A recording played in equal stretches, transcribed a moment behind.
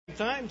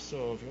time,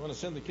 so if you want to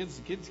send the kids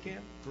to kids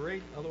camp,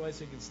 great. Otherwise,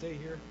 they can stay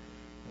here.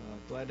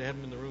 Glad to have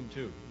them in the room,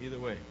 too. Either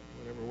way,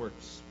 whatever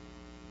works.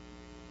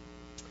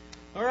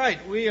 All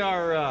right, we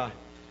are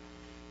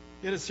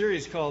in a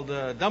series called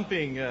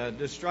Dumping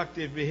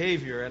Destructive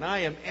Behavior, and I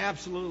am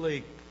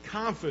absolutely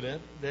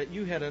confident that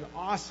you had an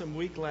awesome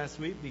week last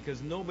week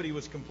because nobody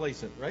was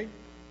complacent, right?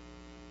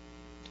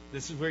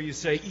 This is where you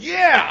say,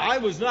 yeah, I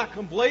was not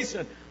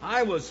complacent.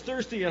 I was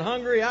thirsty and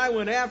hungry. I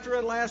went after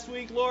it last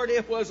week, Lord.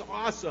 It was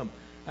awesome.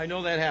 I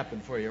know that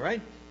happened for you,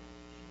 right?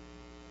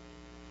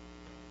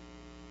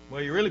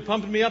 Well, you're really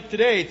pumping me up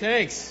today.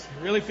 Thanks.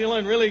 Really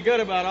feeling really good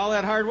about all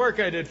that hard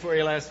work I did for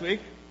you last week.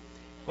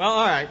 Well,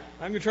 all right.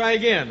 I'm going to try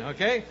again,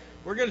 okay?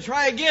 We're going to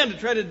try again to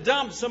try to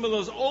dump some of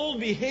those old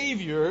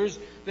behaviors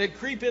that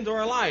creep into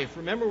our life.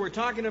 Remember, we're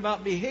talking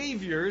about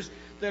behaviors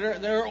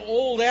that are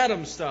old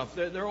Adam stuff.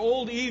 They're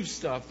old Eve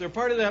stuff. They're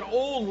part of that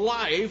old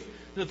life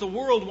that the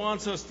world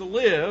wants us to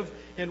live.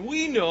 And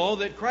we know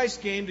that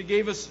Christ came to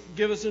give us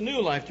a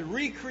new life, to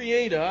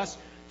recreate us,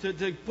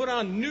 to put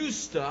on new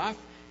stuff,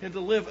 and to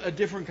live a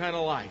different kind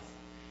of life.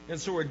 And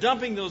so we're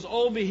dumping those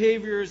old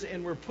behaviors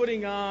and we're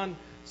putting on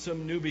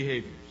some new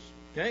behaviors.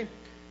 Okay?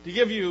 To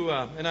give you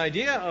an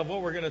idea of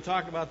what we're going to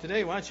talk about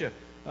today, why don't you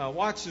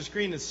watch the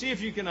screen and see if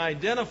you can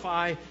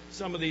identify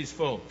some of these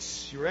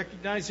folks. You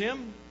recognize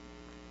him?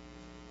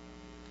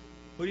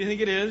 Who do you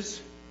think it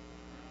is?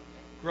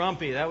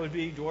 Grumpy. That would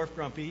be Dwarf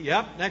Grumpy.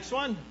 Yep. Next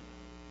one.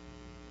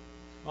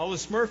 All the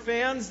Smurf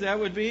fans, that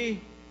would be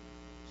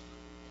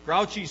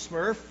Grouchy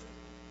Smurf.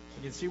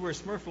 You can see we're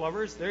Smurf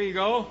lovers. There you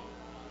go.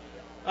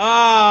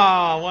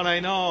 Ah, one I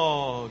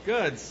know.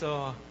 Good.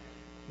 So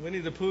Winnie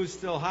the Pooh's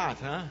still hot,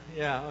 huh?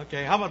 Yeah,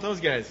 okay. How about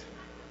those guys?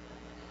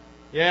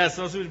 Yes,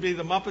 those would be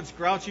the Muppets'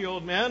 grouchy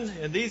old men.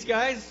 And these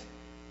guys?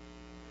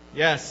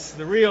 Yes,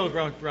 the real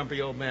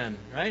grumpy old men,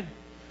 right?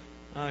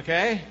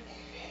 Okay.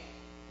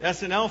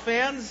 SNL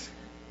fans?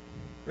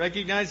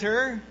 Recognize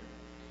her?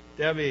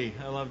 Debbie.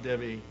 I love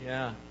Debbie.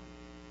 Yeah.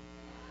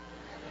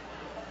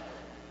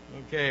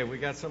 Okay, we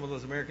got some of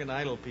those American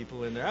Idol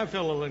people in there. I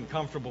feel a little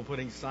uncomfortable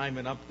putting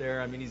Simon up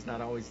there. I mean, he's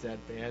not always that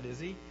bad, is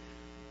he?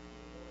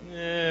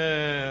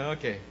 Yeah,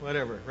 okay,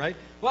 whatever, right?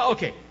 Well,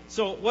 okay,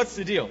 so what's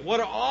the deal? What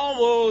do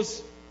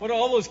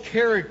all those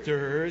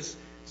characters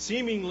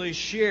seemingly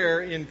share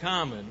in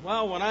common?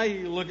 Well, when I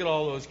look at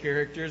all those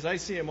characters, I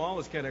see them all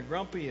as kind of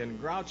grumpy and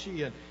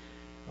grouchy, and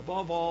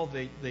above all,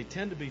 they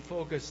tend to be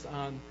focused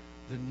on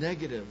the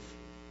negative,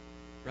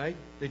 right?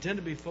 They tend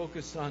to be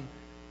focused on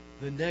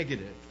the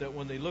negative, that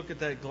when they look at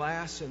that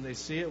glass and they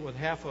see it with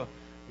half a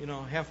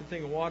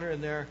thing of water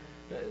in there,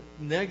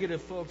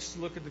 negative folks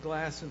look at the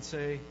glass and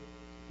say,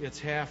 it's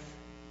half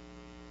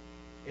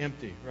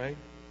empty, right?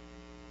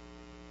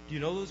 Do you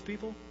know those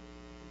people?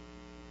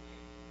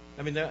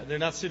 I mean, they're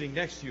not sitting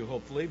next to you,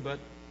 hopefully, but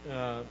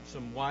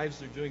some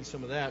wives are doing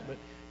some of that. But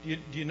do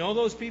you know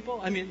those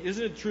people? I mean,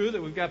 isn't it true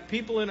that we've got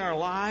people in our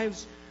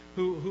lives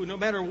who no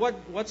matter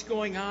what's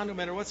going on, no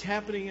matter what's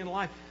happening in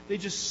life, they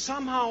just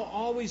somehow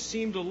always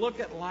seem to look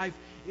at life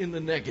in the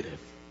negative,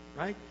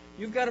 right?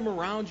 You've got them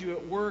around you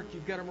at work.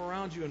 You've got them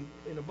around you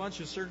in a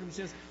bunch of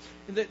circumstances.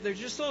 And they're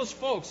just those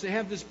folks. They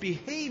have this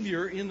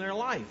behavior in their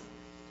life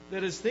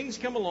that as things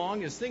come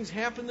along, as things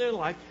happen in their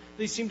life,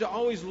 they seem to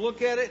always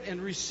look at it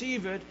and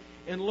receive it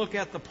and look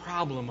at the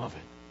problem of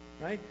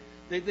it, right?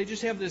 They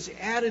just have this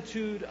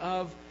attitude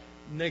of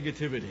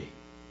negativity.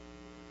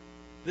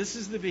 This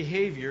is the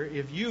behavior.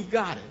 If you've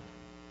got it,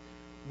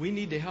 we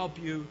need to help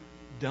you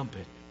dump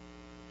it.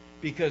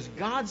 Because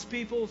God's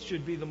people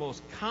should be the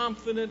most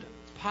confident,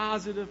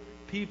 positive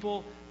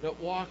people that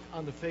walk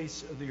on the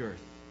face of the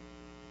earth.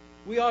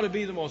 We ought to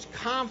be the most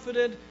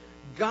confident,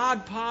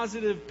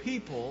 God-positive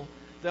people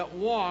that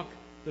walk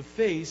the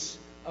face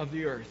of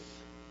the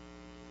earth.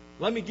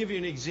 Let me give you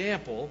an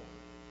example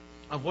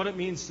of what it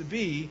means to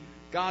be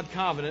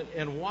God-confident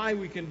and why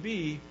we can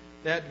be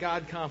that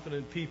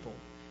God-confident people.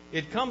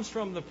 It comes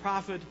from the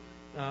prophet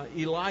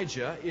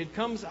Elijah. It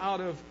comes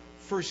out of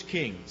 1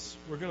 Kings.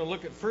 We're going to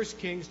look at 1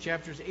 Kings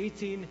chapters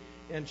 18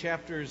 and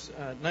chapters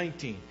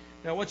 19.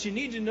 Now, what you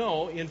need to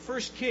know in 1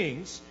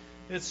 Kings,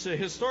 it's a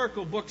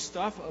historical book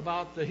stuff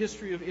about the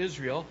history of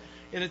Israel,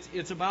 and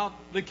it's about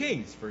the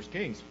kings. 1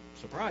 Kings,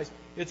 surprise,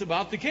 it's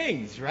about the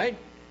kings, right?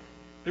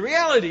 The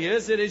reality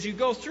is that as you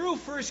go through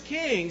 1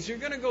 Kings, you're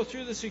going to go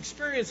through this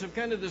experience of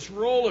kind of this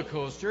roller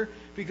coaster,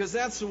 because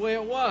that's the way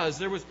it was.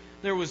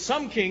 There was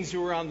some kings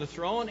who were on the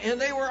throne, and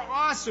they were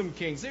awesome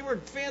kings. They were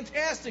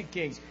fantastic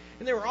kings,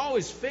 and they were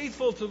always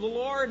faithful to the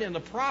Lord, and the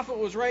prophet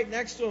was right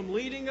next to them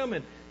leading them,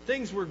 and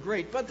things were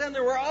great. But then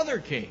there were other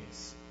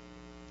kings,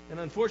 and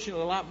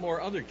unfortunately a lot more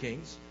other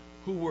kings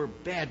who were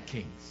bad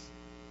kings.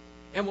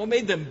 And what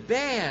made them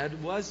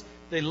bad was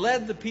they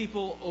led the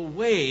people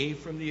away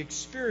from the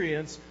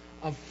experience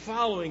of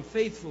following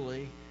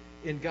faithfully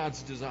in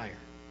God's desire.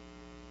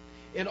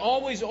 And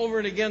always over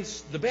and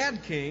against the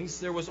bad kings,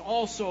 there was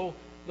also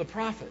the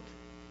prophet.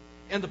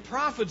 And the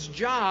prophet's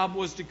job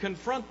was to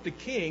confront the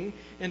king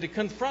and to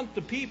confront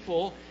the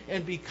people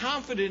and be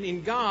confident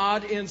in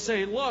God and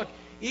say, look,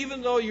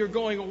 even though you're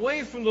going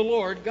away from the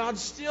Lord, God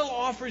still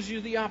offers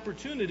you the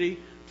opportunity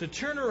to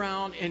turn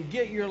around and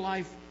get your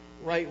life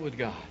right with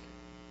God.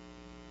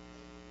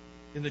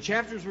 In the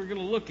chapters we're going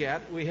to look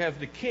at, we have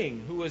the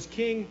king, who was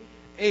King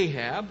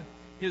Ahab.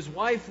 His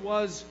wife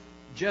was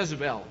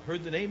Jezebel.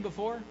 Heard the name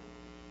before?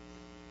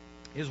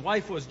 His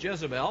wife was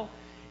Jezebel,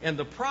 and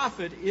the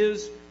prophet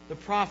is the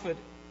prophet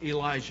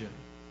Elijah.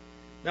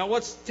 Now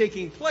what's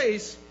taking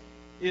place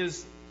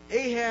is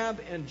Ahab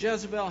and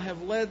Jezebel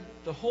have led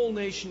the whole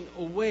nation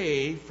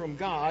away from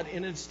God,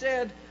 and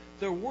instead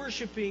they're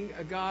worshiping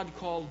a god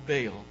called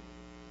Baal.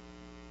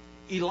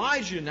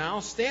 Elijah now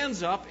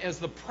stands up as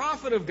the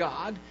prophet of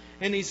God,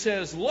 and he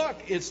says, look,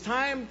 it's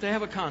time to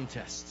have a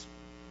contest.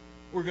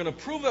 We're going to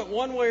prove it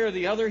one way or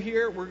the other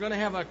here. We're going to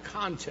have a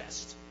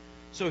contest.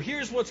 So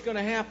here's what's going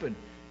to happen.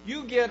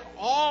 You get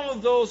all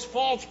of those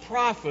false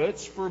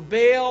prophets for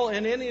Baal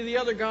and any of the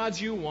other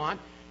gods you want.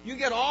 You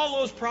get all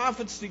those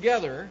prophets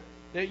together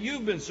that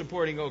you've been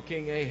supporting, O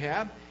King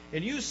Ahab,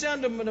 and you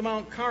send them to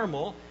Mount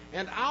Carmel,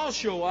 and I'll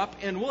show up,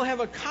 and we'll have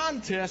a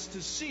contest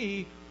to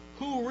see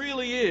who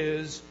really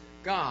is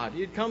God.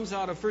 It comes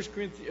out of 1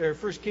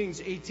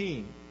 Kings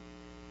 18.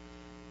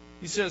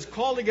 He says,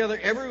 call together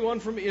everyone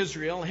from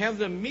Israel, have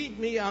them meet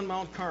me on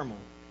Mount Carmel.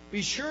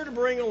 Be sure to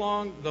bring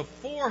along the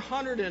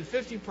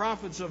 450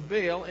 prophets of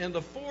Baal and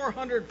the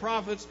 400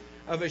 prophets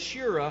of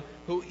Asherah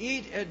who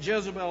eat at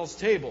Jezebel's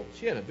table.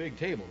 She had a big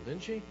table,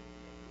 didn't she?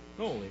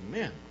 Holy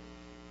man.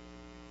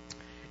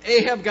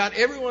 Ahab got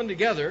everyone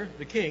together,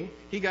 the king,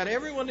 he got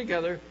everyone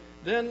together.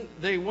 Then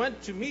they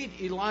went to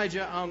meet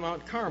Elijah on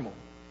Mount Carmel.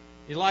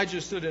 Elijah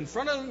stood in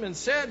front of them and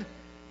said,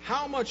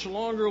 how much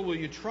longer will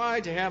you try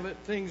to have it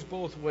things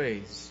both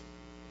ways?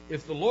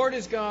 If the Lord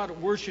is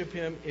God, worship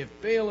him. If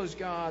Baal is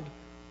God,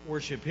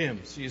 worship him.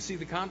 So you see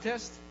the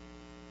contest?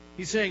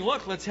 He's saying,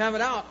 look, let's have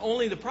it out.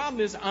 Only the problem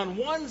is, on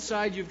one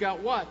side you've got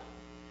what?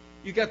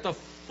 You've got the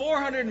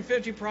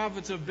 450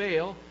 prophets of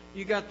Baal.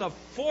 You've got the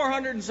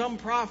 400 and some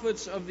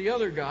prophets of the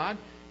other god.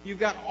 You've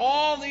got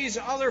all these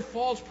other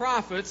false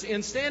prophets,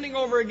 and standing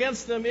over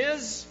against them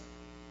is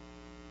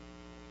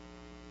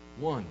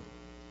one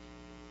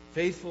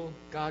faithful,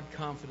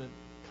 God-confident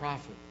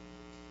prophet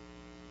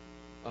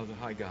of the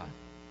high God.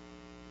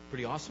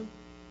 Pretty awesome?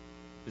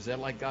 Is that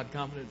like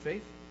God-confident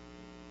faith?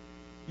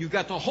 You've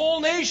got the whole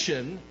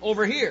nation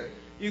over here.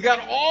 You've got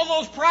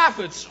all those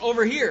prophets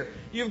over here.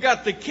 You've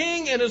got the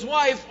king and his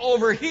wife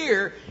over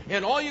here.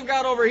 And all you've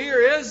got over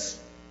here is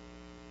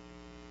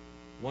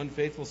one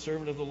faithful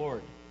servant of the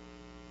Lord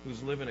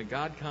who's living a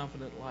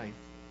God-confident life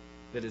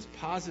that is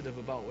positive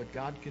about what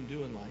God can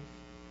do in life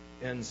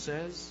and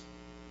says,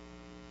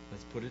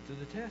 let's put it to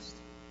the test.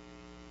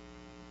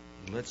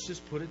 Let's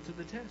just put it to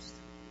the test.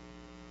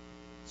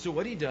 So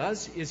what he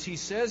does is he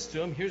says to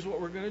them, here's what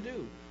we're going to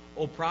do.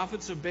 O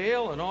prophets of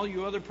Baal and all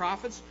you other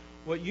prophets,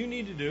 what you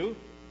need to do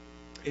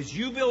is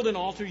you build an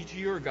altar to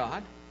your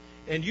God,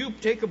 and you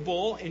take a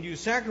bull and you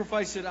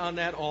sacrifice it on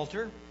that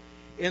altar,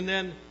 and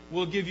then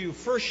we'll give you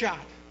first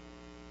shot.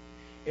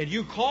 And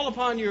you call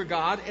upon your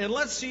God, and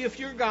let's see if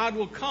your God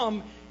will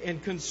come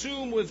and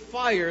consume with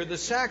fire the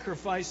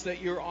sacrifice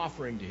that you're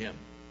offering to him.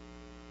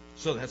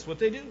 So that's what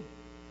they do.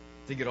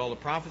 They get all the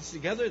prophets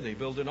together, they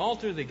build an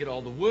altar, they get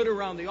all the wood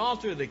around the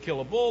altar, they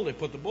kill a bull, they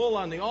put the bull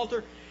on the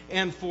altar,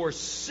 and for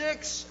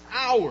 6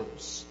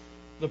 hours,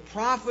 the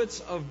prophets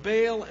of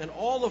Baal and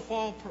all the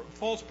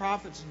false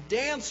prophets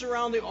dance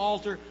around the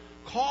altar,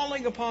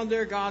 calling upon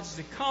their gods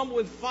to come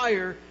with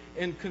fire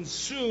and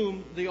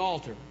consume the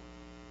altar.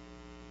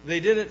 They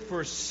did it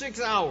for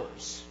 6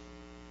 hours,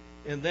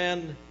 and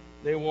then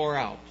they wore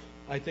out.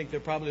 I think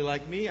they're probably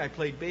like me. I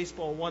played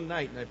baseball one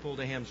night, and I pulled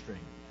a hamstring.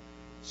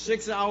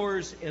 6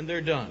 hours, and they're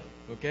done.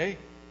 Okay?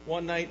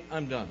 One night,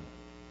 I'm done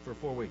for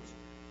 4 weeks.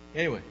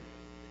 Anyway,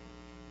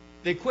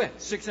 they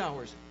quit. 6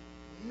 hours.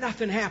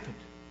 Nothing happened.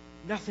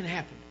 Nothing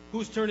happened.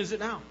 Whose turn is it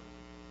now?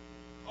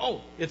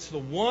 Oh, it's the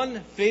one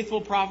faithful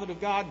prophet of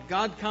God,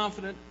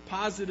 God-confident,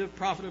 positive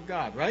prophet of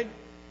God, right?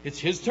 It's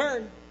his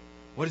turn.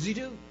 What does he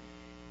do?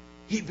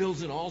 He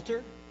builds an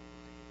altar.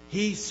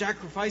 He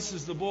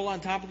sacrifices the bull on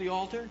top of the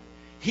altar.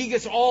 He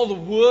gets all the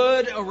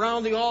wood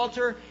around the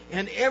altar,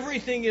 and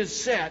everything is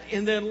set.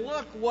 And then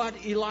look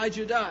what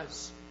Elijah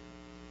does.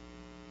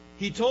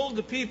 He told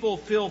the people,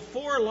 fill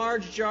 4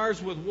 large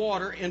jars with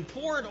water and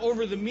pour it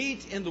over the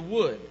meat and the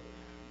wood.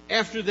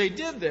 After they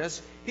did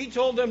this, he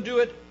told them do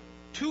it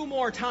 2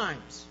 more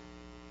times.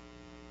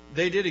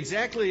 They did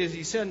exactly as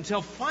he said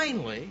until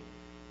finally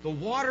the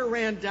water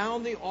ran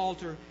down the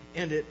altar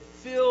and it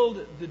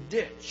filled the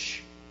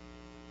ditch.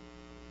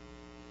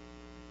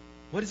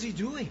 What is he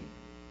doing?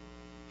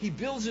 He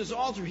builds his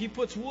altar. He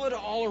puts wood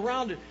all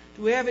around it.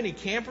 Do we have any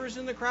campers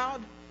in the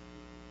crowd?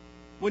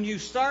 When you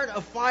start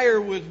a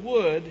fire with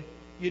wood,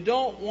 you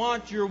don't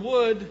want your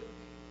wood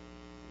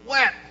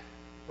wet,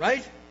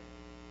 right?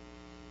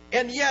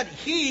 And yet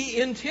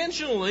he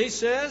intentionally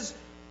says,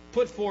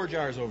 put 4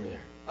 jars over there.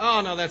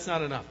 Oh, no, that's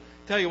not enough.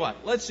 Tell you what,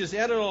 let's just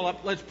add it all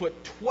up. Let's put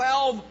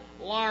 12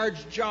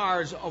 large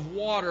jars of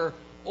water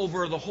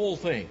over the whole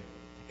thing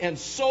and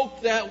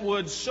soak that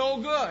wood so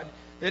good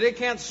that it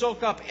can't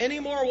soak up any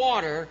more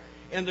water,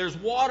 and there's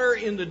water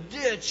in the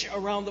ditch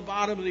around the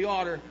bottom of the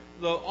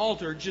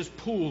altar just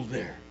pooled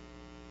there.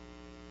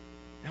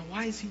 Now,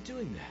 why is he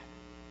doing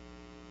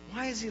that?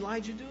 Why is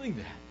Elijah doing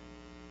that?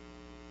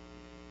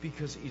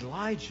 Because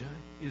Elijah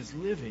is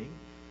living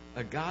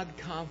a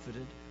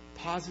God-confident,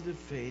 positive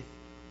faith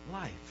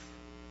life.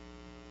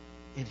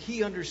 And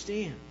he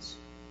understands.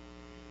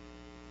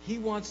 He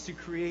wants to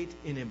create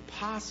an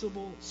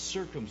impossible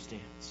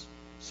circumstance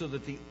so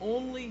that the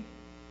only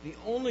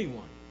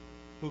one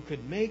who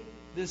could make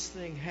this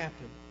thing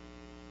happen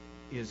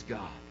is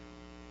God.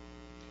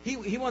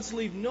 He wants to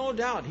leave no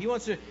doubt. He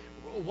wants to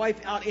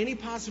wipe out any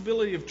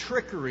possibility of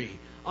trickery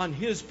on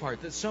his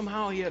part, that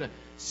somehow he had a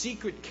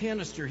secret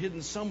canister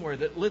hidden somewhere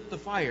that lit the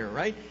fire,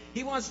 right?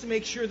 He wants to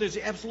make sure there's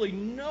absolutely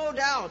no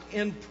doubt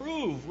and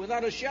prove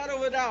without a shadow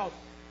of a doubt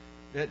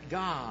that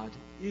God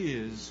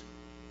is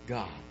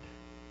God.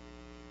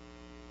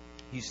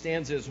 He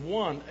stands as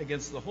one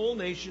against the whole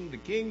nation, the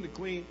king, the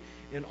queen,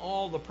 and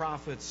all the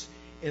prophets,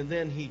 and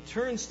then he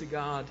turns to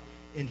God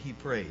and he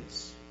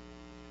prays.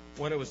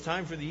 When it was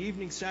time for the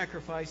evening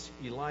sacrifice,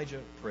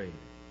 Elijah prayed.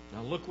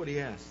 Now look what he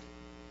asked.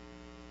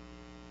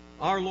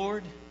 Our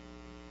Lord,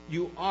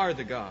 you are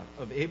the God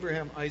of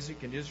Abraham,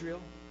 Isaac, and Israel.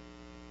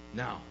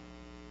 Now,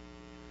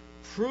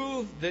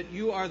 prove that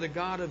you are the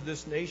God of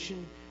this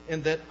nation,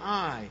 and that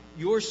I,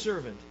 your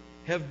servant,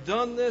 have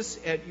done this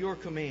at your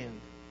command.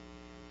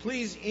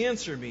 Please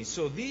answer me,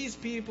 so these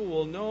people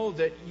will know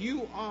that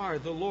you are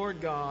the Lord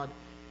God,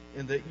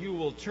 and that you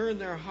will turn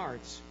their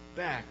hearts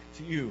back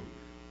to you.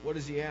 What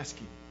is he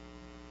asking?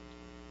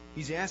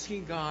 He's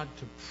asking God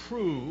to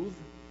prove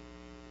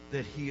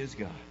that he is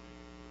God.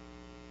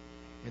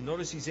 And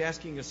notice he's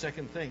asking a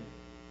second thing.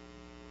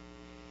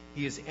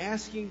 He is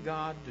asking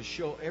God to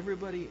show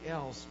everybody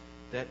else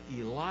that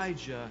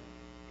Elijah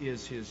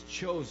is his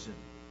chosen,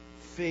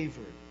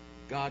 favored,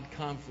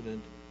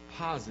 God-confident,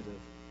 positive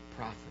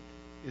prophet.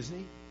 Isn't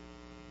he?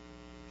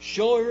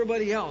 Show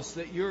everybody else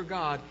that you're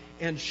God,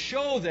 and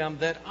show them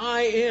that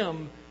I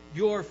am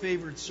your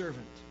favored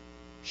servant.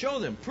 Show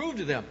them, prove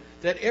to them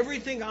that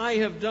everything I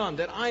have done,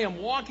 that I am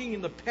walking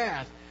in the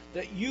path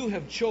that you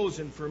have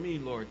chosen for me,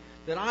 Lord.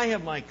 That I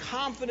have my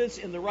confidence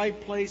in the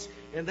right place,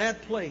 and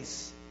that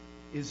place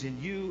is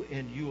in you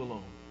and you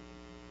alone.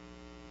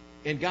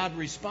 And God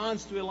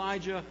responds to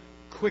Elijah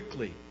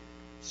quickly.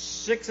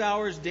 6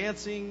 hours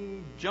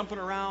dancing, jumping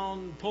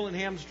around, pulling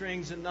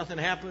hamstrings, and nothing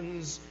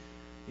happens.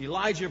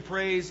 Elijah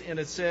prays, and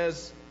it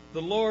says,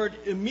 the Lord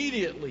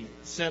immediately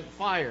sent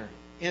fire,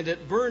 and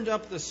it burned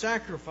up the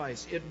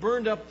sacrifice. It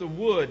burned up the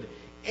wood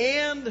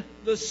and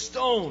the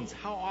stones.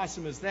 How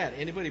awesome is that?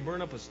 Anybody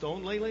burn up a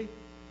stone lately?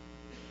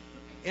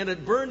 And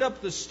it burned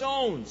up the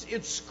stones.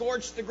 It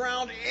scorched the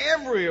ground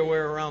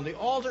everywhere around the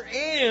altar,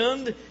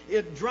 and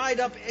it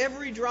dried up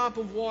every drop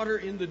of water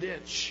in the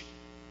ditch.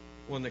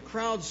 When the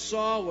crowd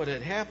saw what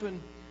had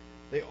happened,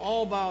 they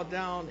all bowed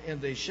down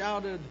and they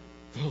shouted,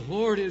 the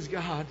Lord is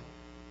God.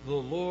 The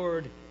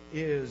Lord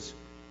is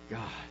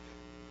God.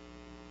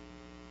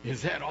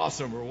 Is that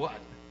awesome or what?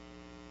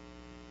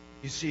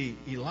 You see,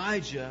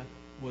 Elijah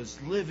was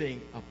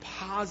living a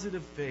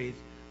positive faith,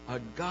 a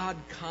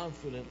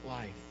God-confident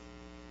life.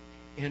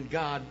 And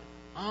God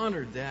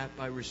honored that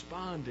by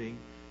responding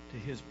to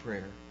his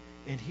prayer.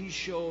 And he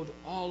showed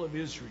all of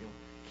Israel.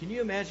 Can you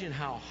imagine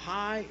how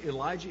high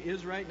Elijah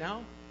is right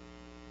now?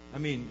 I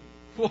mean,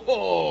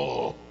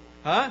 whoa!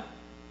 Huh?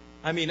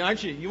 I mean,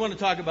 aren't you? You want to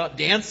talk about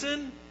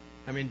dancing?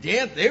 I mean,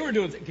 they were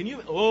doing. Can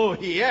you? Oh,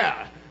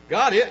 yeah.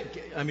 God,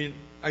 I mean,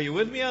 are you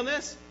with me on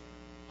this?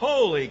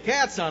 Holy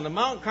cats, on the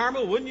Mount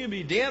Carmel, wouldn't you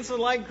be dancing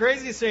like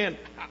crazy saying,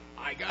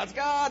 my God's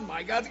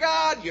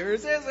God,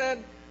 yours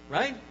isn't,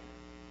 right?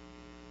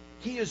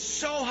 He is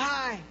so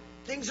high.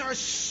 Things are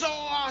so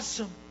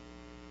awesome.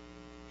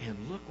 And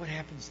look what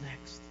happens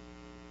next.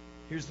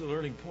 Here's the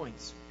learning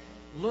points.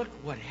 Look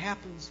what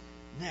happens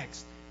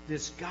next.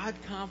 This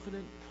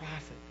God-confident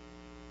prophet,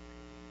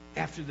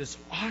 after this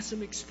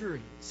awesome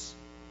experience,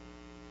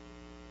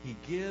 he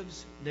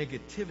gives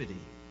negativity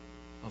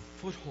a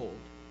foothold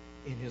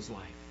in his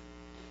life.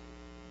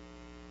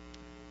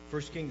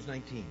 1 Kings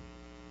 19.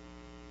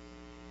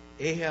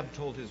 Ahab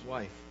told his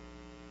wife,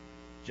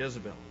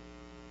 Jezebel,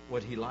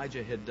 what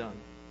Elijah had done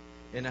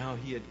and how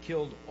he had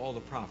killed all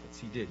the prophets.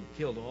 He did. He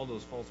killed all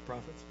those false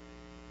prophets.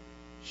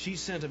 She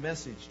sent a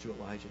message to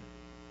Elijah.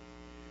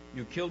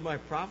 You killed my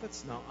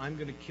prophets, now I'm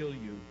going to kill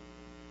you.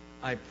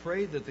 I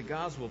pray that the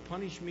gods will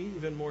punish me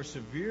even more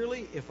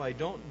severely if I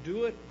don't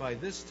do it by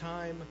this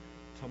time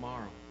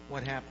tomorrow.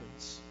 What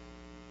happens?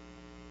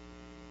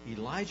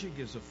 Elijah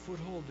gives a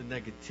foothold to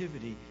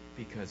negativity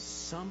because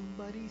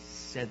somebody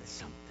said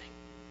something.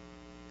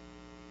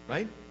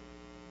 Right?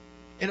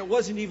 And it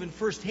wasn't even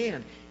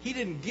firsthand. He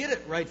didn't get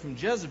it right from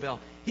Jezebel.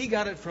 He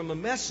got it from a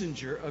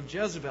messenger of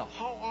Jezebel.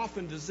 How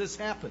often does this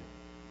happen?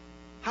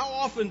 How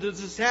often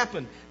does this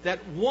happen?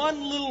 That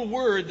one little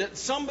word that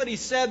somebody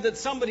said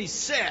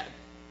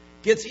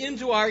gets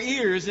into our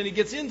ears, and it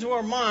gets into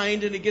our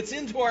mind, and it gets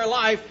into our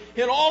life,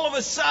 and all of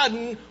a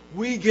sudden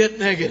we get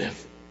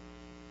negative.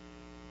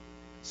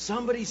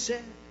 somebody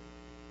said.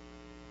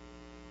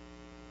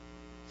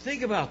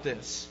 Think about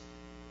this.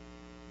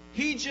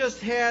 He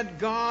just had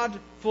God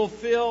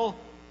fulfill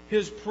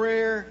his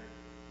prayer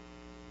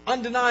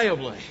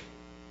undeniably.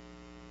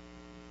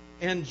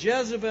 And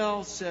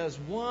Jezebel says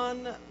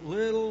one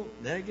little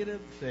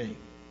negative thing.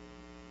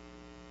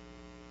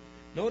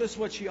 Notice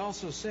what she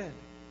also said.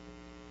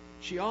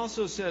 She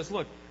also says,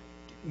 look,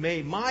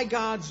 may my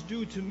gods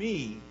do to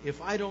me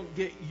if I don't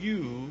get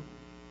you,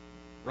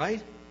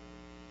 right?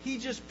 He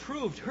just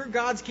proved her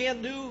gods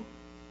can't do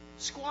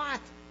squat.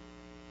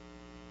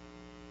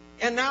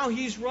 And now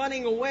he's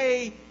running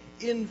away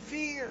in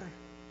fear.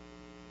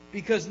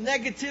 Because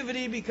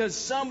negativity, because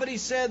somebody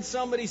said,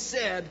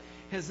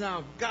 has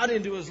now got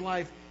into his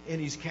life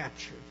and he's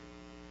captured.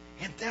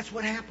 And that's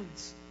what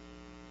happens.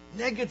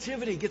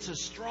 Negativity gets a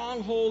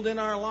stronghold in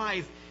our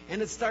life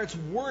and it starts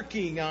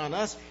working on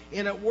us,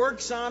 and it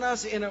works on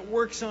us, and it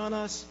works on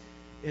us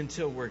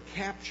until we're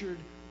captured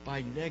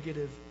by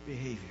negative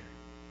behavior.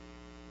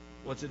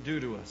 What's it do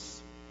to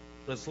us?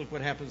 Let's look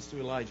what happens to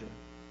Elijah.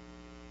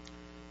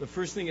 The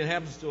first thing that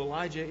happens to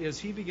Elijah is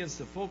he begins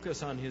to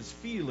focus on his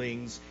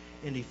feelings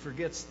and he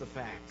forgets the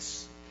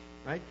facts.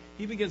 Right?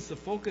 He begins to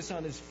focus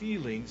on his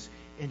feelings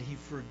and he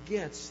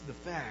forgets the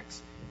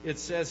facts. It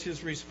says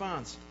his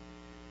response.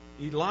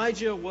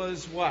 Elijah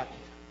was what?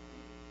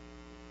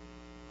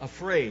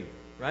 Afraid,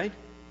 right?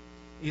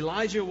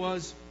 Elijah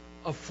was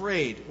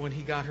afraid when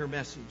he got her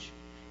message.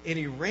 And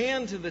he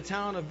ran to the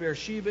town of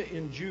Beersheba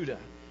in Judah.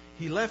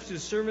 He left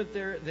his servant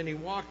there, then he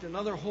walked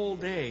another whole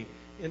day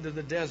into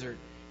the desert.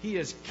 He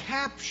is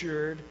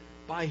captured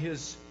by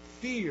his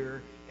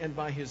fear and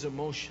by his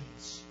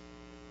emotions.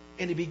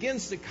 And he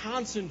begins to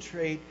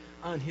concentrate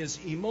on his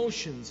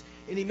emotions.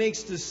 And he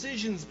makes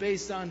decisions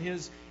based on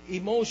his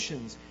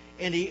emotions.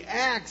 And he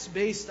acts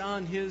based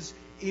on his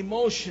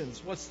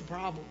emotions. What's the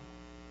problem?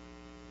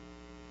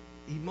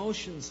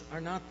 Emotions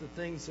are not the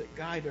things that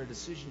guide our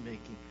decision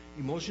making.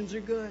 Emotions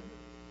are good.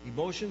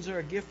 Emotions are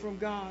a gift from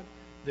God.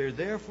 They're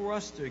there for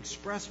us to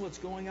express what's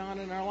going on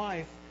in our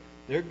life.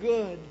 They're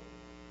good.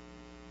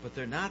 But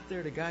they're not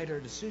there to guide our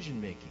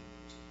decision making.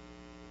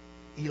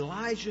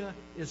 Elijah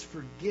is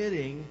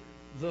forgetting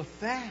the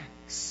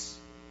facts.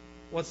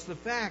 What's the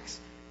facts?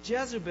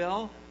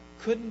 Jezebel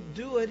couldn't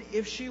do it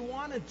if she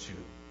wanted to.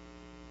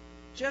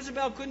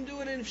 Jezebel couldn't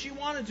do it if she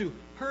wanted to.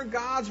 Her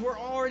gods were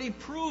already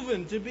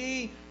proven to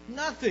be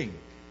nothing.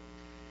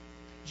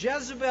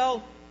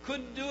 Jezebel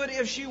couldn't do it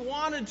if she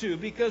wanted to,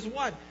 because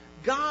what?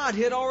 God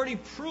had already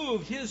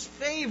proved his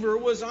favor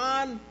was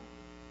on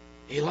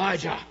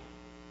Elijah.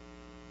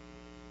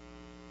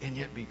 And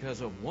yet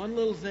because of one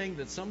little thing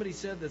that somebody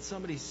said,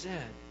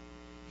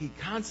 he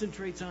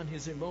concentrates on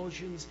his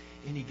emotions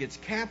and he gets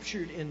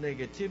captured in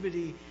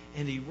negativity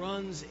and he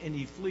runs and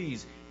he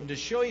flees. And to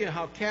show you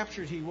how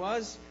captured he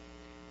was,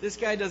 this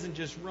guy doesn't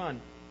just run.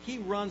 He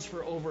runs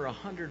for over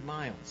 100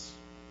 miles.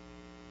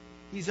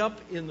 He's up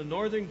in the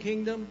northern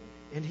kingdom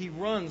and he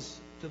runs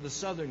to the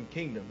southern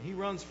kingdom. He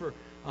runs for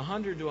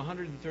 100 to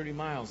 130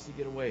 miles to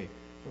get away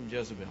from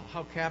Jezebel.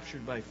 How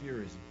captured by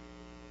fear is he?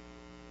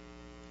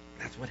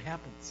 That's what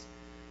happens.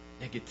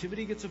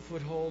 Negativity gets a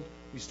foothold.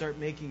 We start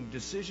making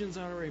decisions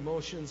on our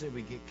emotions and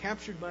we get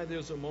captured by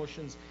those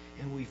emotions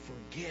and we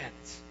forget.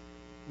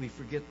 We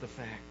forget the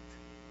fact.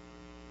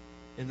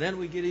 And then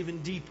we get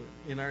even deeper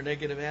in our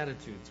negative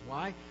attitudes.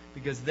 Why?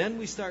 Because then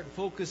we start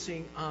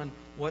focusing on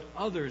what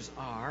others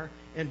are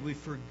and we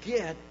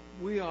forget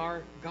we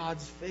are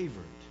God's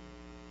favorite.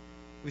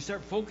 We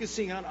start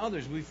focusing on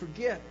others. We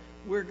forget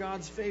we're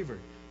God's favorite.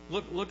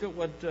 Look at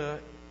what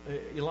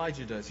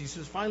Elijah does. He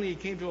says, finally he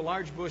came to a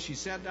large bush. He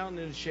sat down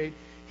in the shade.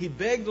 He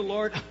begged the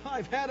Lord,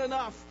 I've had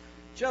enough.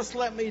 Just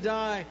let me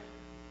die.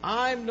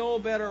 I'm no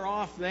better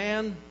off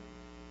than.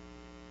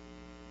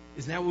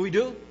 Isn't that what we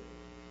do?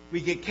 We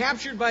get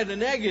captured by the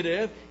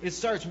negative. It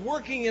starts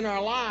working in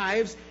our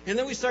lives. And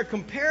then we start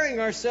comparing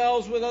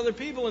ourselves with other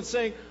people and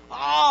saying,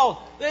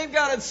 oh, they've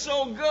got it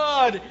so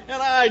good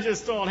and I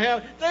just don't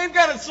have it. They've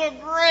got it so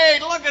great.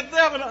 Look at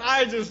them and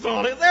I just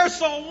don't. They're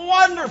so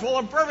wonderful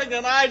and perfect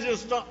and I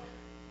just don't.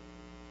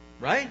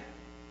 Right?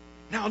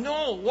 Now,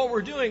 no, what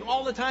we're doing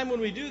all the time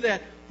when we do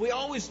that, we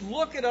always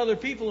look at other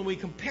people and we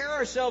compare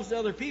ourselves to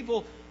other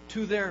people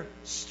to their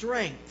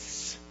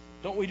strengths.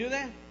 Don't we do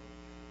that?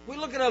 We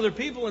look at other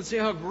people and see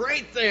how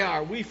great they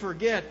are. We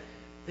forget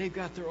they've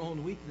got their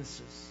own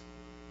weaknesses.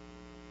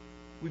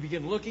 We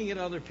begin looking at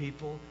other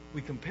people.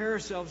 We compare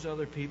ourselves to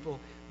other people.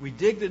 We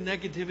dig the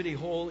negativity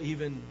hole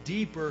even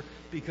deeper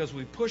because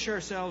we push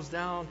ourselves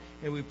down,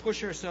 and we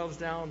push ourselves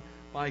down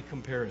by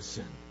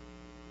comparison.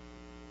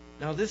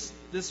 Now, this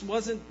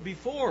wasn't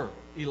before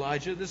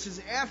Elijah. This is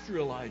after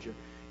Elijah.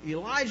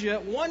 Elijah,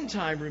 at one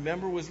time,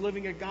 remember, was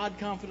living a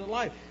God-confident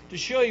life. To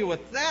show you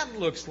what that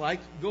looks like,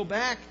 go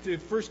back to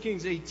 1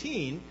 Kings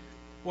 18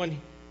 when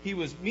he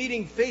was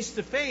meeting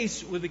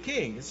face-to-face with the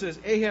king. It says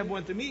Ahab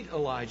went to meet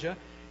Elijah,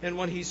 and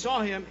when he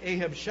saw him,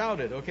 Ahab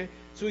shouted. Okay,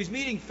 so he's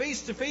meeting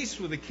face-to-face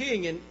with the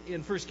king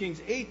in 1 Kings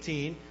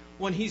 18.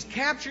 When he's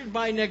captured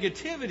by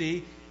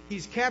negativity,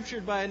 he's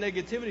captured by a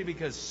negativity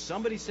because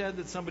somebody said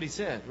that somebody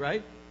said,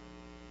 right?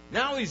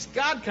 Now he's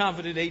God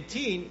confident,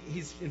 18.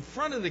 He's in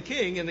front of the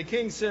king, and the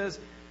king says,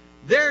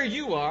 there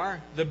you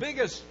are, the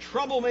biggest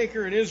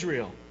troublemaker in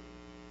Israel.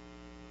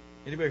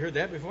 Anybody heard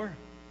that before?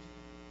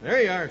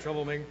 There you are,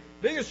 troublemaker.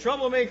 Biggest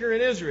troublemaker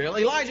in Israel.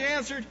 Elijah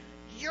answered,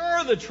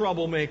 you're the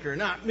troublemaker,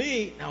 not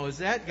me. Now, is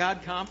that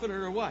God confident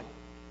or what?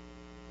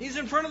 He's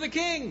in front of the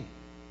king.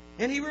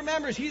 And he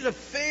remembers he's a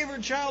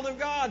favored child of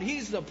God.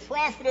 He's the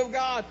prophet of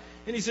God.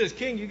 And he says,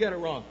 King, you got it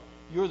wrong.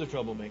 You're the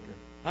troublemaker.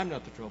 I'm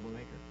not the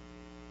troublemaker.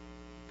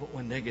 But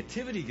when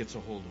negativity gets a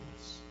hold of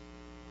us,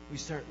 we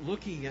start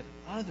looking at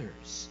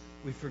others.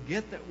 We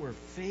forget that we're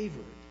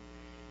favored.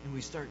 And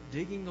we start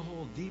digging the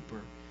hole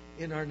deeper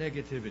in our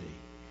negativity.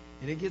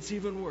 And it gets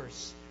even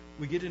worse.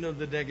 We get into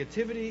the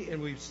negativity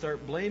and we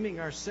start blaming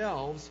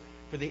ourselves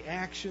for the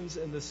actions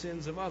and the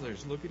sins of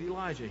others. Look at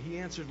Elijah. He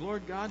answered,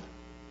 Lord God,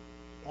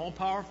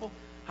 all-powerful,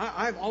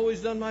 I've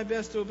always done my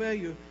best to obey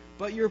you,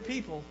 but your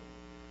people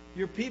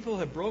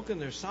have broken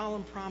their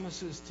solemn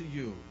promises to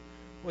you.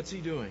 What's he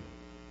doing?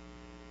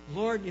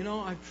 Lord,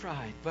 I've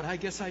tried, but I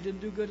guess I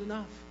didn't do good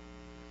enough.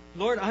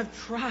 Lord, I've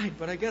tried,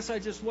 but I guess I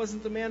just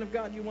wasn't the man of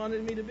God you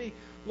wanted me to be.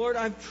 Lord,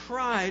 I've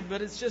tried,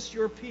 but it's just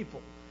your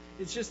people.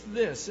 It's just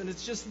this, and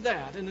it's just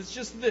that, and it's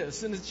just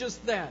this, and it's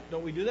just that.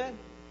 Don't we do that?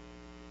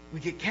 We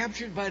get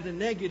captured by the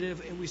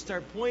negative, and we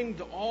start pointing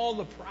to all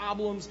the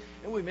problems,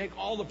 and we make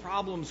all the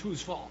problems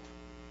whose fault?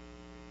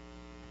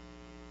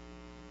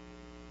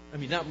 I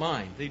mean, not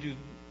mine. They do,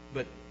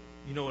 but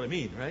you know what I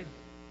mean, right?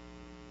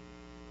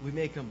 We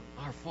make them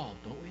our fault,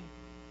 don't we?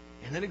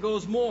 And then it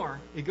goes more.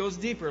 It goes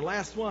deeper.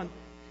 Last one.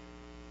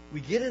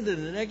 We get into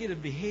the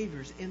negative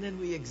behaviors, and then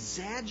we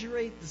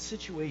exaggerate the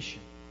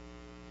situation.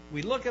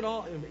 We look at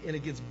all, and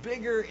it gets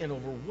bigger and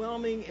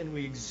overwhelming, and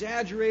we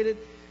exaggerate it.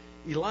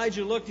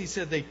 Elijah looked, he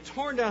said, they've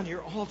torn down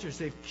your altars.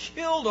 They've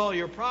killed all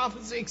your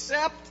prophets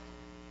except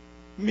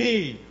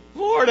me.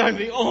 Lord, I'm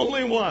the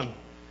only one.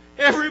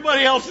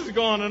 Everybody else is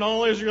gone in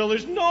all Israel.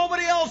 There's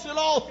nobody else in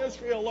all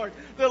Israel, Lord,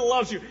 that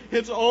loves you.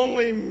 It's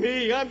only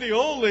me. I'm the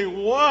only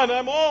one.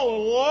 I'm all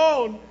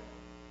alone.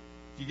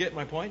 Do you get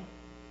my point?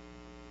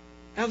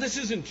 Now, this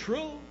isn't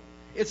true.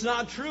 It's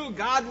not true.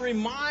 God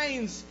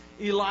reminds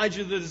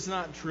Elijah that it's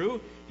not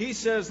true. He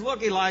says,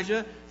 look,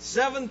 Elijah,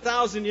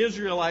 7,000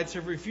 Israelites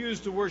have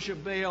refused to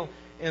worship Baal,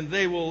 and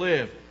they will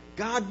live.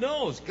 God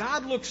knows.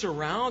 God looks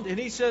around, and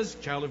he says,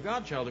 child of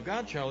God, child of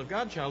God, child of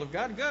God, child of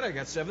God. Good, I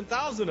got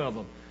 7,000 of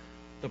them.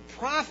 The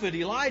prophet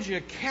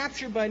Elijah,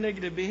 captured by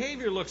negative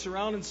behavior, looks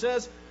around and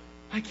says,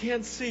 I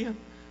can't see him.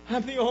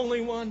 I'm the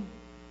only one.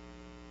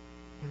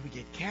 When we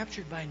get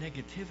captured by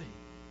negativity,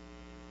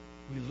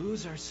 we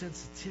lose our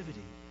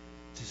sensitivity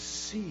to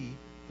see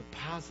the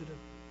positive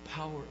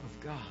power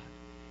of God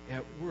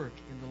at work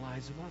in the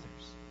lives of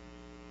others.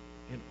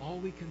 And all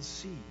we can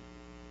see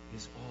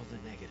is all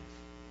the negative.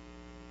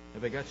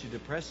 Have I got you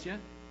depressed yet?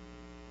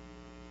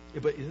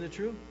 Yeah, but isn't it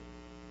true?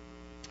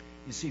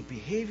 You see,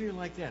 behavior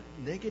like that,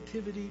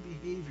 negativity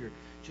behavior,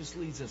 just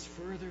leads us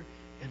further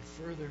and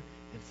further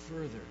and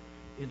further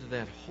into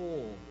that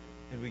hole,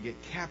 and we get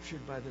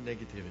captured by the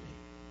negativity.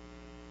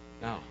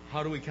 Now,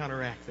 how do we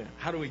counteract that?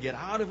 How do we get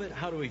out of it?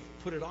 How do we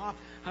put it off?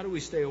 How do we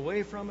stay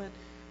away from it?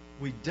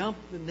 We dump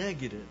the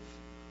negative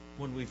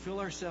when we fill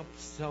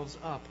ourselves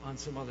up on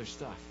some other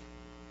stuff.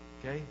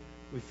 Okay?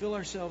 We fill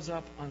ourselves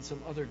up on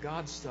some other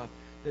God stuff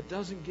that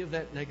doesn't give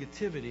that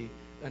negativity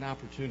an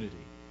opportunity.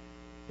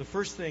 The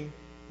first thing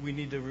we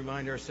need to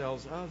remind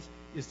ourselves of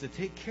is to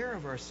take care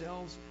of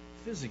ourselves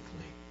physically.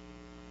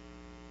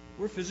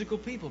 We're physical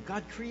people.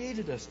 God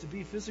created us to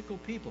be physical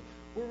people.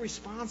 We're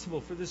responsible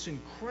for this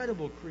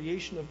incredible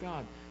creation of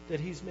God that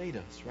He's made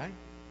us, right?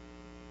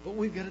 But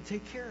we've got to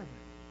take care of it.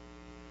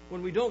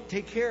 When we don't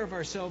take care of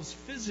ourselves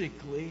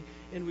physically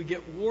and we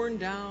get worn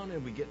down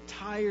and we get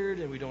tired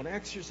and we don't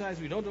exercise,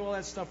 we don't do all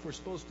that stuff we're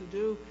supposed to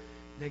do,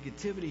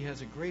 negativity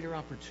has a greater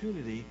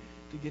opportunity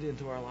to get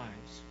into our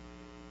lives.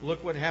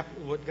 Look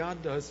what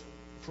God does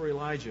for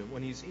Elijah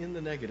when he's in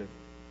the negative.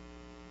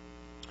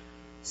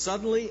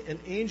 Suddenly, an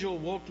angel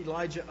woke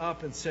Elijah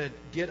up and said,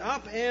 "Get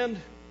up and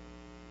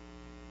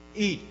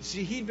eat."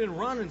 See, he'd been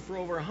running for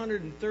over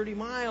 130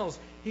 miles.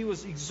 He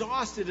was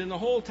exhausted, and the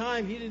whole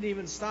time he didn't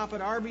even stop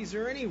at Arby's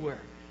or anywhere.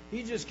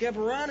 He just kept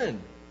running,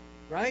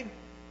 right?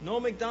 No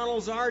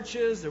McDonald's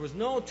arches. There was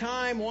no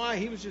time. Why?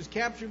 He was just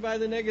captured by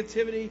the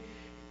negativity.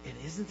 And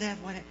isn't that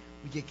what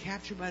we get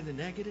captured by the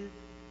negative?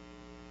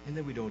 And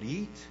then we don't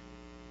eat.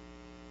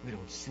 We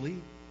don't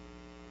sleep.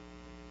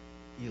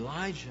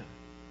 Elijah,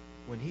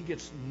 when he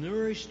gets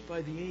nourished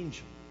by the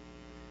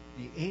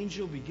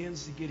angel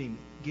begins to getting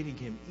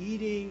him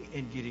eating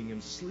and getting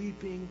him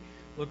sleeping.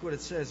 Look what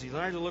it says.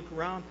 Elijah looked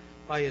around.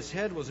 By his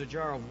head was a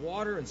jar of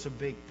water and some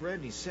baked bread.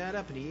 And he sat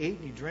up and he ate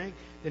and he drank.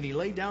 Then he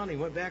lay down and he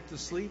went back to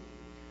sleep.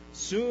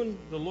 Soon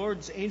the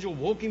Lord's angel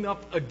woke him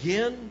up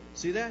again.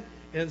 See that?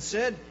 And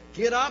said,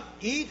 "Get up,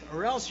 eat,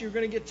 or else you're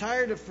going to get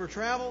tired for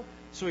travel."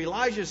 So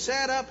Elijah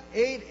sat up,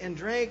 ate, and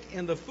drank,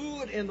 and the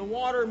food and the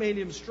water made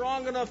him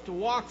strong enough to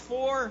walk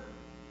for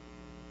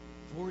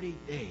 40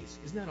 days.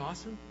 Isn't that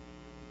awesome?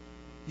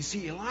 You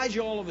see,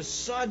 Elijah all of a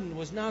sudden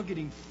was now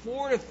getting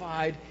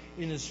fortified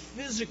in his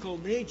physical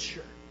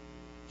nature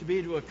to be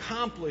able to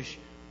accomplish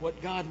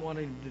what God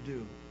wanted him to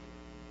do.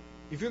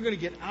 If you're going to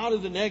get out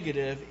of the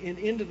negative and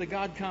into the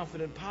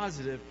God-confident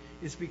positive,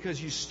 it's because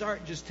you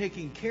start just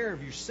taking care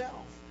of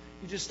yourself.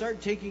 You just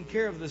start taking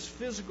care of this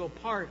physical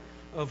part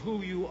of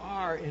who you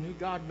are and who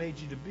God made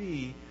you to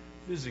be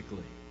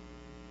physically.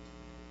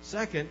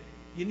 Second,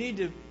 you need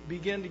to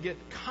begin to get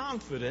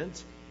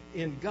confident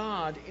in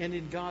God and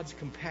in God's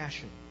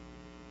compassion.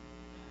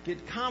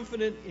 Get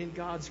confident in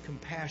God's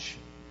compassion.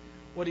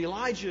 What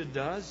Elijah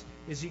does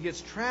is he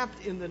gets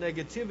trapped in the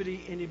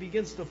negativity and he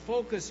begins to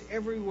focus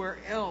everywhere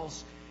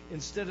else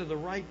instead of the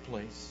right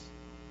place.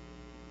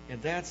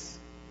 And that's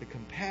the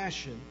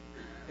compassion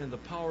and the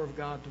power of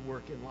God to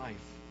work in life.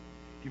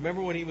 Do you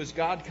remember when he was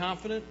God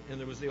confident and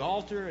there was the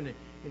altar and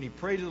he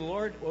prayed to the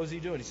Lord? What was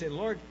he doing? He said,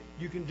 Lord,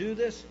 you can do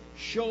this.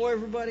 Show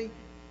everybody.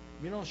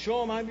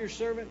 Show them I'm your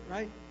servant,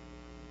 right?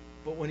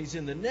 But when he's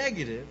in the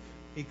negative,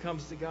 he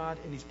comes to God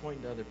and he's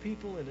pointing to other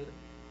people. And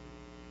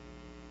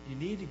you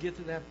need to get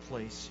to that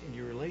place in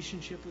your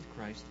relationship with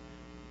Christ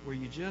where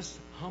you just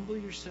humble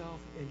yourself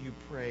and you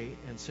pray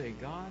and say,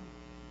 God,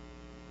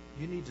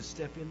 you need to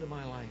step into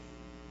my life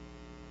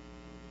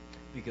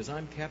because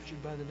I'm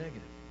captured by the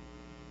negative.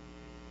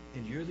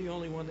 And you're the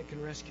only one that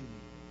can rescue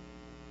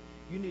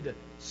me. You need to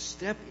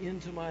step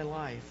into my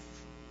life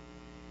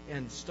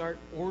and start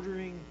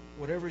ordering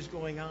whatever's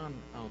going on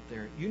out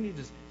there. You need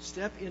to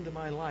step into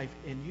my life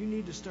and you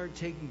need to start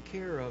taking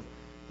care of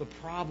the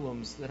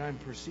problems that I'm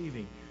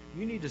perceiving.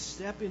 You need to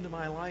step into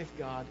my life,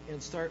 God,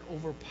 and start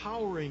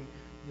overpowering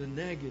the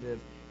negative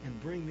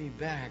and bring me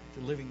back to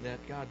living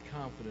that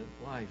God-confident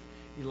life.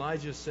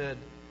 Elijah said,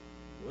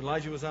 when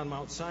Elijah was on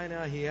Mount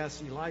Sinai, he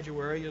asked Elijah,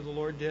 where are you? The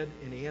Lord did.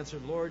 And he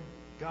answered, Lord,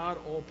 God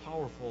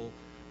all-powerful,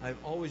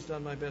 I've always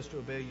done my best to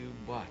obey you,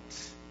 but.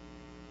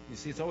 You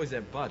see, it's always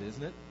that but,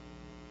 isn't it?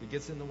 It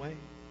gets in the way.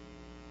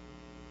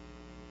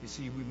 You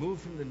see, we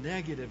move from the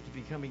negative to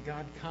becoming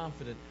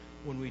God-confident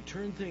when we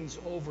turn things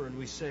over and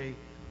we say,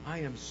 I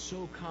am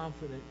so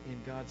confident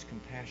in God's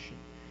compassion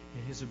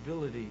and His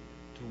ability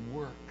to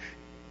work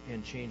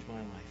and change my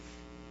life.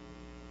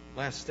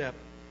 Last step,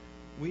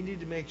 we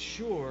need to make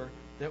sure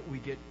that we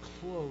get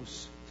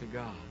close to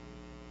God.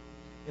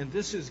 And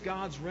this is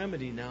God's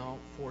remedy now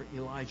for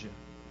Elijah.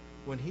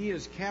 When he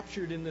is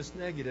captured in this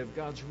negative,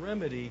 God's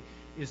remedy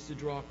is to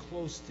draw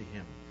close to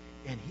Him.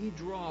 And He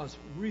draws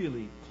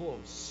really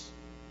close.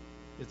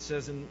 It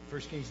says in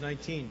 1 Kings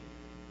 19,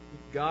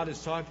 God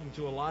is talking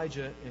to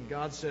Elijah, and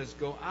God says,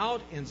 go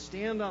out and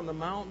stand on the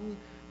mountain.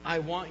 I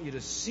want you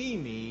to see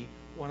me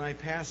when I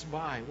pass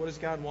by. What does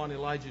God want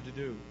Elijah to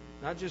do?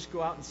 Not just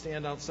go out and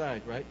stand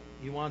outside, right?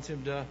 He wants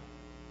him to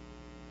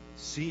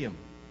see Him,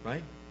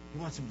 right? He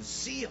wants him to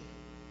see Him.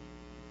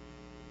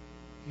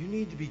 You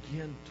need to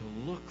begin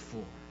to look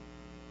for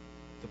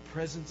the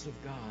presence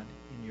of God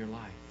in your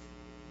life.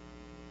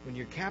 When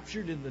you're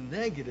captured in the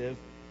negative,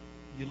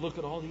 you look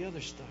at all the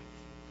other stuff.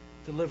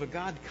 To live a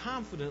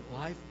God-confident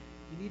life,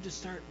 you need to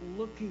start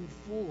looking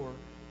for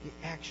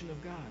the action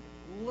of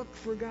God. Look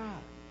for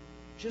God.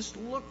 Just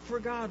look for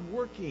God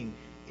working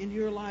in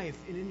your life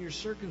and in your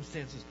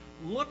circumstances.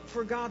 Look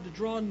for God to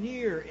draw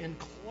near and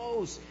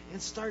close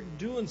and start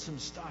doing some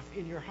stuff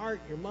in your heart,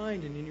 your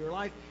mind, and in your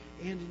life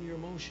and in your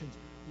emotions.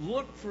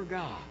 Look for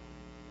God.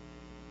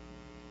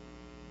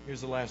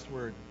 Here's the last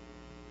word.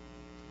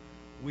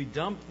 We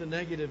dump the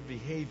negative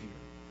behavior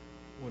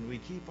when we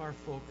keep our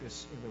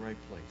focus in the right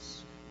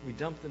place. We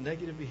dump the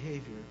negative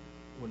behavior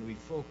when we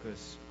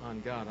focus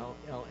on God.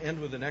 I'll end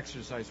with an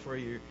exercise for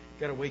you.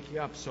 Got to wake you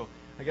up. So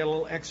I got a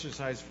little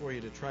exercise for you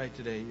to try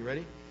today. You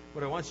ready?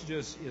 What I want you to do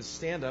is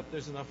stand up.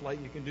 There's enough light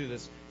you can do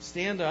this.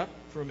 Stand up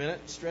for a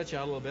minute. Stretch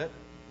out a little bit.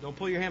 Don't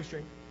pull your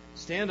hamstring.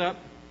 Stand up.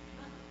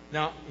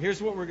 Now, here's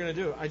what we're going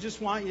to do. I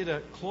just want you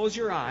to close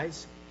your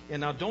eyes.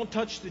 And now don't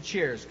touch the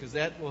chairs because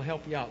that will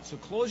help you out. So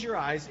close your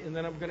eyes, and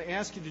then I'm going to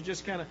ask you to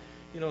just kind of,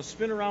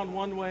 spin around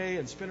one way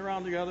and spin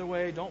around the other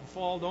way. Don't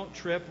fall. Don't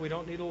trip. We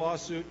don't need a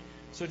lawsuit.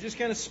 So just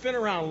kind of spin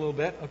around a little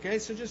bit, okay?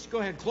 So just go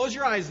ahead. Close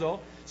your eyes, though.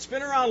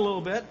 Spin around a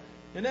little bit.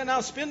 And then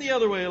now spin the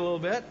other way a little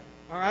bit.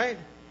 All right?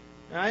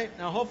 All right?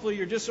 Now, hopefully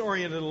you're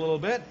disoriented a little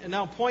bit. And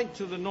now point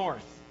to the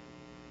north.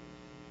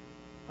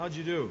 How'd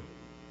you do?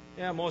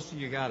 Yeah, most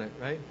of you got it,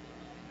 right?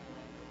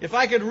 If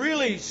I could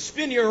really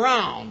spin you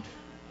around,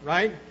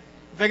 right?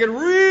 If I could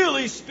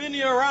really spin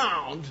you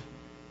around,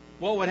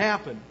 what would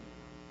happen?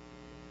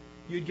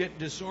 You'd get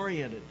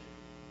disoriented,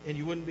 and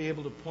you wouldn't be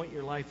able to point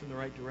your life in the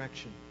right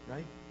direction,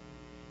 right?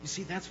 You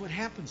see, that's what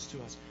happens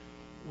to us.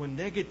 When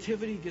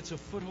negativity gets a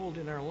foothold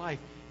in our life,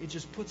 it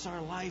just puts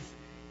our life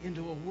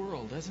into a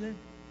whirl, doesn't it?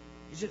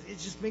 It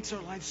just makes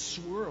our life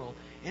swirl,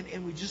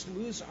 and we just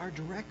lose our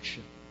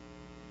direction.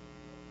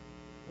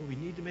 What we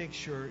need to make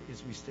sure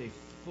is we stay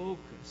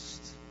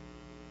focused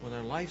when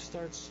our life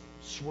starts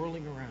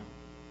swirling around.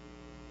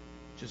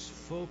 Just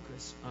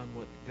focus on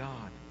what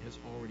God has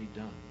already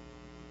done.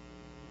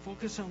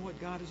 Focus on what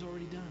God has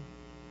already done.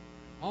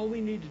 All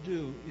we need to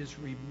do is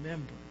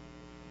remember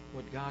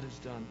what God has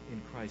done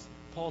in Christ.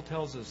 Paul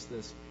tells us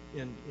this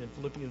in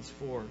Philippians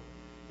 4.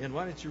 And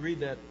why don't you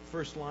read that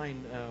first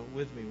line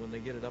with me when they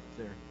get it up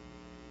there?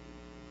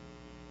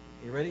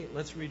 You ready?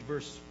 Let's read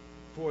verse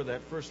 4,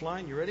 that first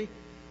line. You ready?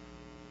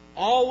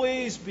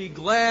 Always be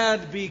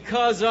glad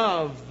because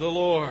of the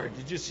Lord.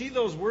 Did you see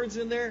those words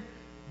in there?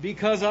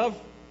 Because of?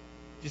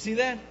 Did you see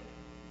that?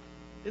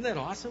 Isn't that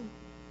awesome?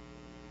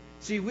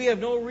 See, we have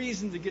no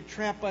reason to get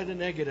trapped by the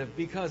negative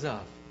because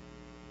of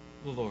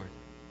the Lord.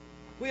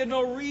 We have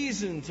no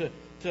reason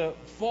to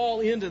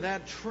fall into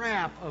that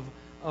trap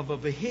of a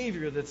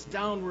behavior that's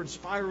downward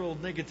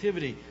spiraled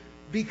negativity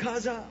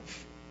because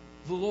of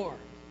the Lord.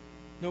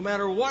 No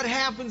matter what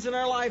happens in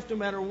our life, no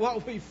matter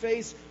what we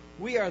face,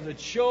 we are the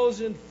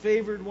chosen,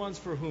 favored ones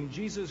for whom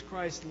Jesus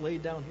Christ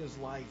laid down His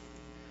life.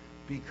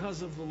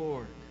 Because of the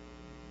Lord.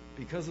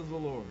 Because of the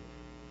Lord.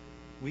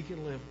 We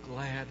can live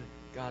glad,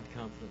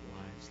 God-confident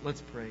lives.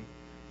 Let's pray.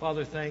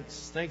 Father,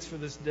 thanks. Thanks for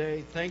this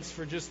day. Thanks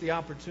for just the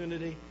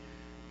opportunity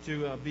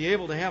to be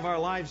able to have our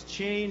lives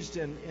changed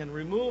and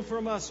remove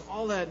from us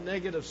all that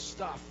negative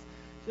stuff.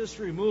 Just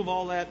remove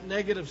all that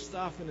negative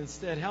stuff and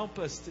instead help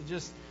us to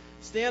just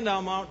stand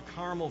on Mount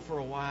Carmel for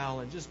a while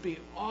and just be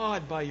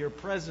awed by your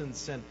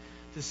presence and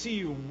to see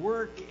you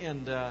work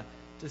and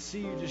to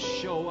see you just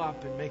show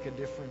up and make a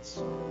difference.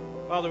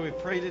 Father, we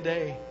pray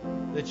today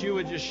that you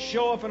would just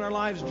show up in our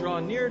lives, draw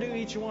near to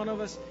each one of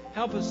us,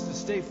 help us to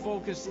stay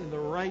focused in the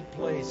right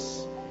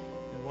place.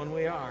 And when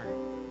we are,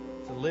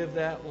 to live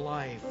that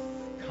life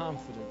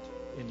confident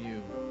in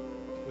you.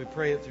 We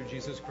pray it through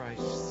Jesus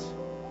Christ.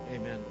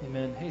 Amen.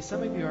 Amen. Hey,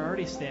 some of you are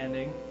already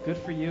standing. Good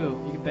for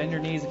you. You can bend your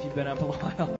knees if you've been up a while.